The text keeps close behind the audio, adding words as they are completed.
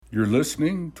You're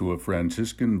listening to a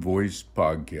Franciscan Voice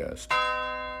podcast.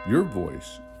 Your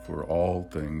voice for all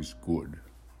things good.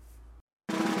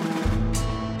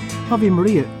 Ave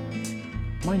Maria.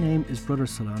 My name is Brother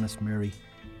Solanus Mary.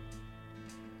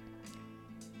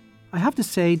 I have to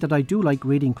say that I do like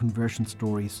reading conversion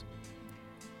stories.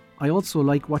 I also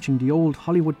like watching the old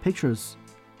Hollywood pictures,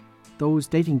 those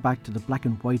dating back to the black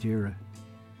and white era.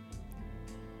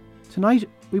 Tonight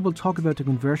we will talk about the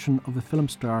conversion of a film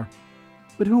star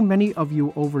with whom many of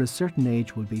you over a certain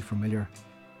age will be familiar.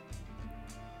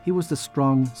 He was the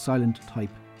strong, silent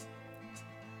type.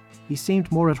 He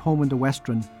seemed more at home in the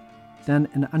Western than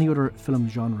in any other film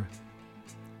genre.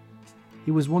 He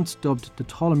was once dubbed the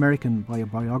Tall American by a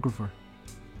biographer.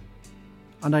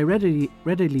 And I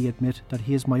readily admit that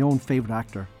he is my own favourite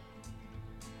actor.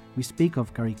 We speak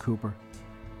of Gary Cooper.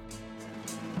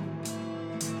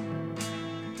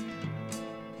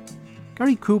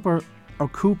 Gary Cooper, or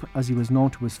Coop as he was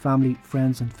known to his family,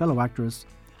 friends and fellow actors,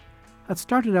 had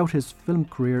started out his film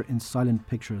career in silent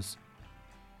pictures,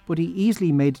 but he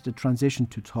easily made the transition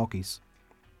to talkies.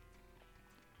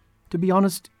 To be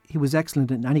honest, he was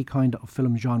excellent in any kind of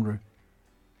film genre,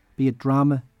 be it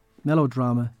drama,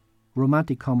 melodrama,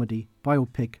 romantic comedy,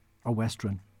 biopic or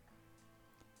western.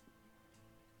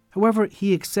 However,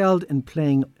 he excelled in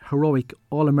playing heroic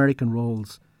all-American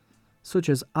roles such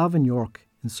as Alvin York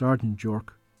in Sergeant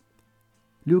York,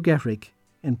 Lou Gehrig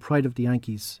in Pride of the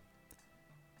Yankees,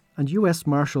 and U.S.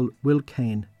 Marshal Will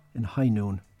Kane in High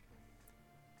Noon.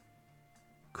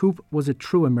 Coop was a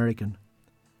true American,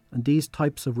 and these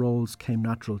types of roles came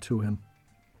natural to him.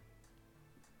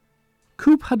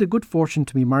 Coop had the good fortune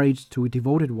to be married to a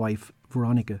devoted wife,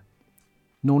 Veronica,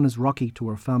 known as Rocky to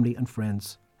her family and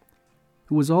friends,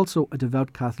 who was also a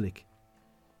devout Catholic.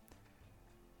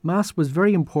 Mass was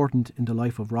very important in the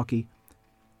life of Rocky,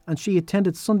 and she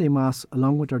attended Sunday Mass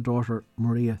along with her daughter,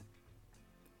 Maria.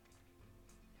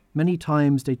 Many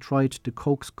times they tried to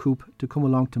coax Coop to come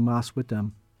along to Mass with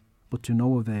them, but to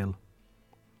no avail.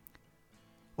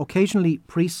 Occasionally,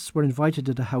 priests were invited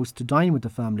to the house to dine with the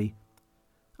family,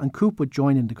 and Coop would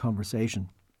join in the conversation.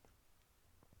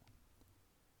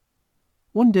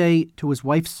 One day, to his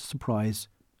wife's surprise,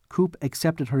 Coop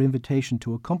accepted her invitation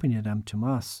to accompany them to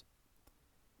Mass.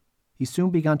 He soon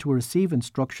began to receive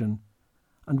instruction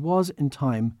and was, in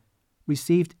time,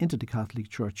 received into the Catholic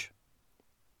Church.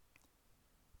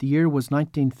 The year was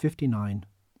 1959.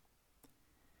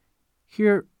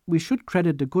 Here, we should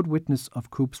credit the good witness of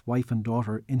Coop's wife and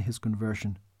daughter in his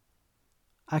conversion.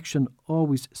 Action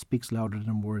always speaks louder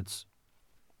than words.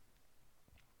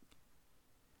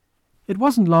 It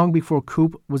wasn't long before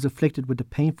Coop was afflicted with a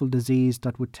painful disease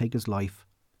that would take his life.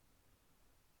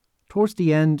 Towards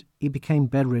the end, he became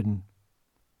bedridden.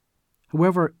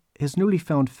 However, his newly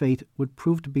found faith would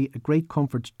prove to be a great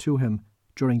comfort to him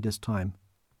during this time.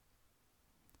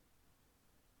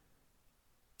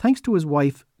 Thanks to his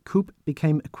wife, Coop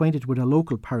became acquainted with a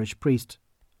local parish priest,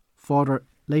 Father,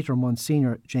 later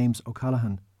Monsignor James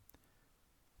O'Callaghan,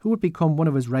 who would become one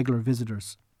of his regular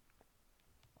visitors.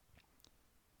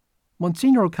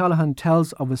 Monsignor O'Callaghan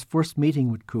tells of his first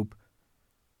meeting with Coop,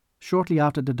 shortly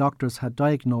after the doctors had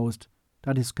diagnosed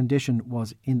that his condition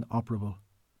was inoperable.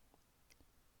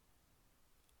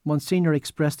 Monsignor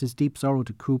expressed his deep sorrow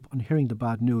to Coop on hearing the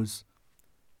bad news.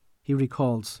 He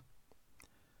recalls,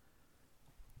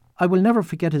 "I will never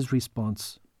forget his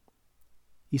response.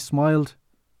 He smiled,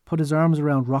 put his arms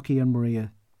around Rocky and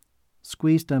Maria,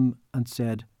 squeezed them and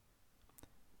said,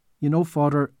 'You know,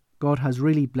 Father, God has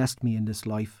really blessed me in this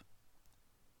life.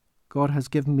 God has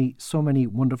given me so many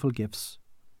wonderful gifts.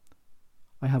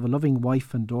 I have a loving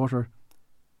wife and daughter,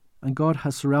 and God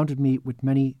has surrounded me with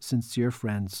many sincere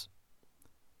friends.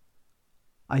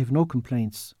 I have no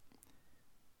complaints.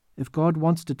 If God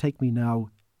wants to take me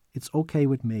now, it's okay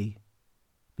with me,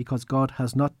 because God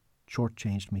has not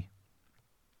shortchanged me.'"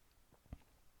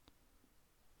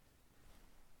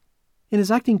 In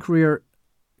his acting career,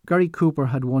 Gary Cooper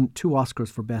had won 2 Oscars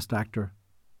for Best Actor,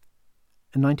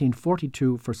 in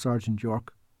 1942 for Sergeant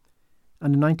York,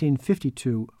 and in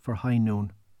 1952 for High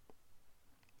Noon.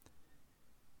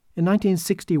 In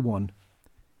 1961,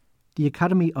 the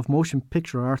Academy of Motion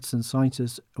Picture Arts and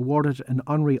Sciences awarded an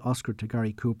honorary Oscar to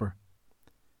Gary Cooper.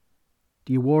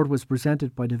 The award was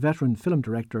presented by the veteran film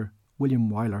director William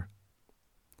Wyler.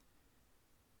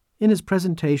 In his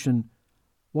presentation,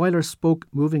 Wyler spoke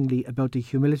movingly about the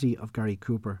humility of Gary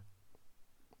Cooper.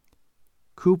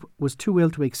 Coop was too ill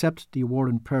to accept the award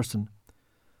in person,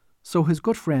 so his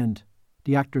good friend,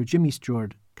 the actor Jimmy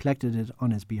Stewart, collected it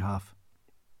on his behalf.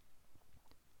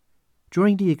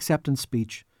 During the acceptance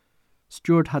speech,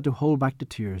 Stewart had to hold back the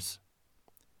tears.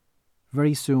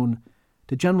 Very soon,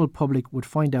 the general public would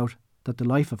find out that the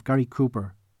life of Gary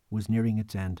Cooper was nearing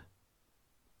its end.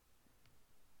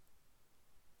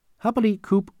 Happily,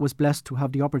 Coop was blessed to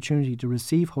have the opportunity to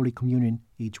receive Holy Communion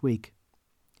each week.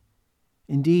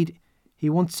 Indeed, he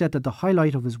once said that the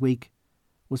highlight of his week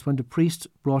was when the priest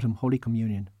brought him Holy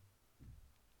Communion.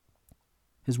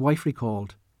 His wife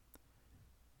recalled,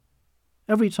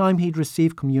 "Every time he'd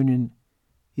receive communion,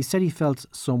 he said he felt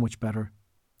so much better.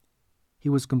 He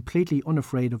was completely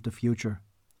unafraid of the future.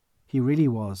 He really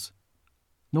was.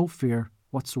 No fear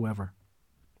whatsoever."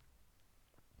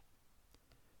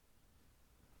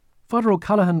 Father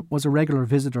O'Callaghan was a regular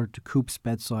visitor to Coop's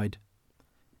bedside.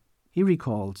 He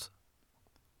recalls,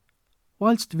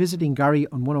 "Whilst visiting Gary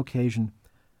on one occasion,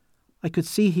 I could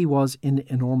see he was in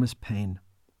enormous pain.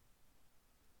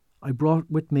 I brought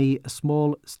with me a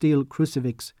small steel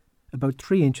crucifix about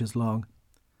 3 inches long,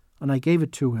 and I gave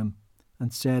it to him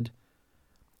and said,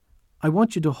 'I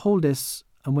want you to hold this,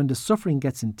 and when the suffering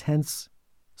gets intense,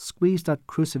 squeeze that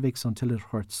crucifix until it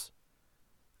hurts,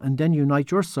 and then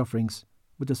unite your sufferings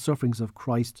with the sufferings of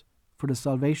Christ for the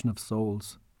salvation of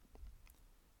souls.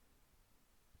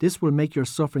 This will make your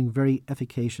suffering very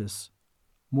efficacious,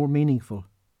 more meaningful.'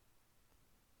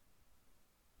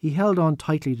 He held on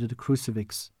tightly to the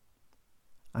crucifix,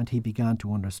 and he began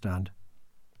to understand."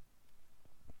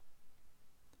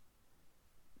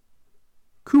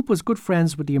 Coop was good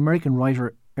friends with the American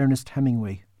writer Ernest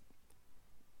Hemingway.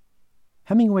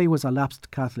 Hemingway was a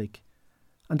lapsed Catholic,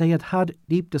 and they had had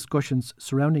deep discussions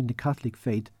surrounding the Catholic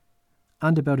faith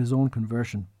and about his own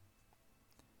conversion.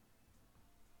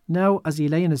 Now, as he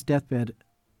lay in his deathbed,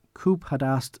 Coop had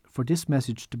asked for this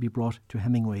message to be brought to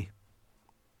Hemingway.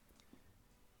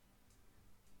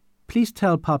 "Please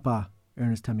tell Papa,"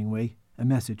 Ernest Hemingway, "a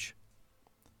message.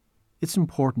 It's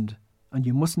important, and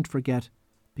you mustn't forget,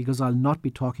 because I'll not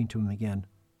be talking to him again.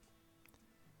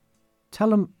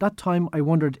 Tell him that time I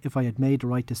wondered if I had made the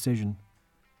right decision."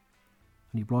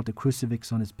 And he brought the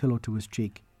crucifix on his pillow to his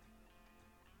cheek.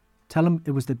 "Tell him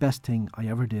it was the best thing I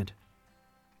ever did."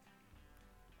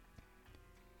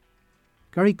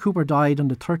 Gary Cooper died on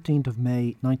the 13th of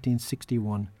May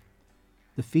 1961,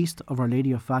 the feast of Our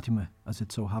Lady of Fatima, as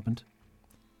it so happened.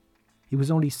 He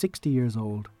was only 60 years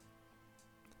old.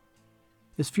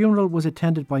 His funeral was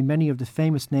attended by many of the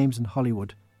famous names in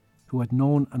Hollywood who had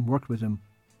known and worked with him,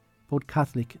 both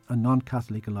Catholic and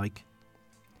non-Catholic alike.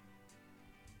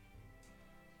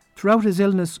 Throughout his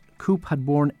illness, Coop had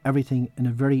borne everything in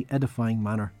a very edifying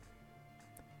manner.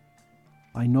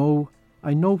 I know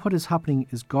what is happening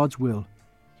is God's will,"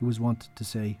 he was wont to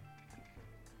say.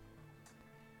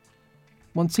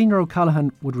 Monsignor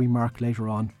O'Callaghan would remark later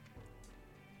on,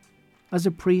 "As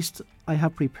a priest, I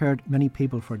have prepared many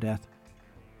people for death,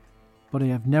 but I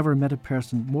have never met a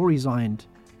person more resigned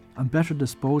and better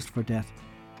disposed for death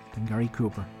than Gary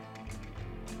Cooper."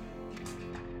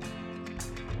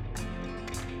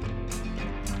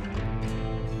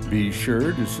 Be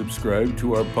sure to subscribe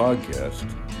to our podcast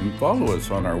and follow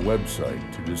us on our website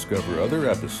to discover other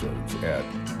episodes at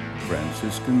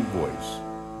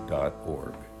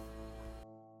franciscanvoice.org.